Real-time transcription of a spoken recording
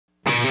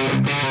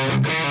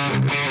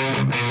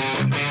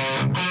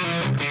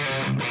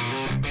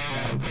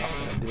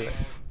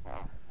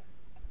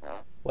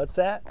What's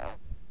that?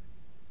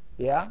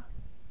 Yeah?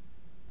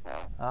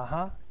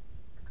 Uh-huh.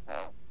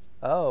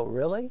 Oh,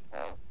 really?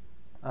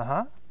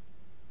 Uh-huh.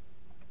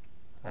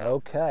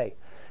 Okay.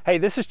 Hey,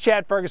 this is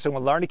Chad Ferguson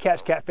with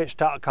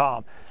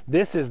LearnToCatchCatfish.com.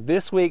 This is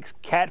this week's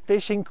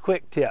Catfishing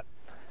Quick Tip.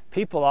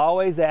 People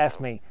always ask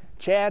me,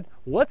 Chad,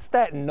 what's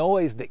that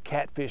noise that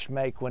catfish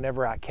make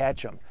whenever I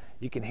catch them?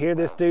 You can hear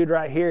this dude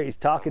right here. He's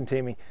talking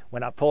to me.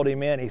 When I pulled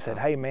him in, he said,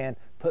 hey man,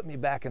 put me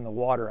back in the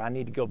water. I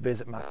need to go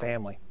visit my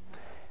family.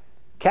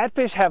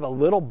 Catfish have a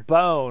little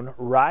bone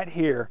right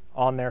here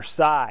on their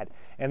side,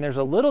 and there's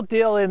a little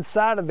deal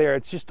inside of there.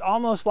 It's just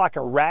almost like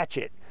a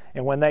ratchet,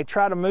 and when they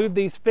try to move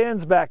these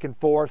fins back and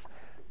forth,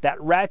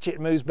 that ratchet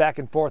moves back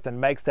and forth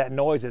and makes that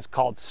noise. It's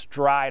called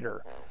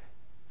strider.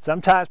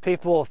 Sometimes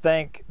people will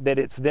think that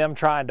it's them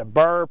trying to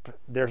burp.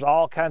 There's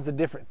all kinds of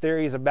different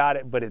theories about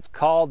it, but it's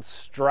called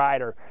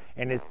strider,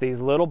 and it's these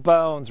little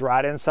bones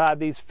right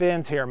inside these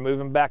fins here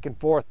moving back and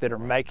forth that are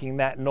making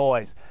that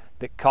noise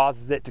that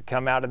causes it to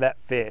come out of that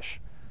fish.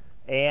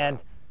 And,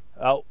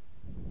 oh,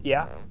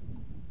 yeah,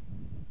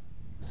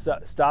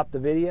 stop the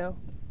video.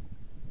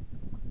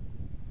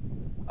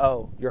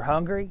 Oh, you're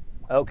hungry?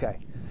 Okay.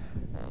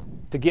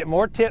 To get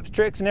more tips,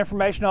 tricks, and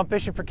information on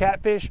fishing for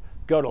catfish,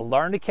 go to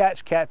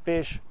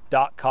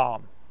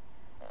LearnToCatchCatfish.com.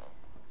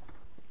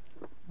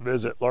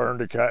 Visit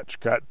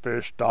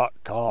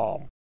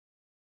LearnToCatchCatfish.com.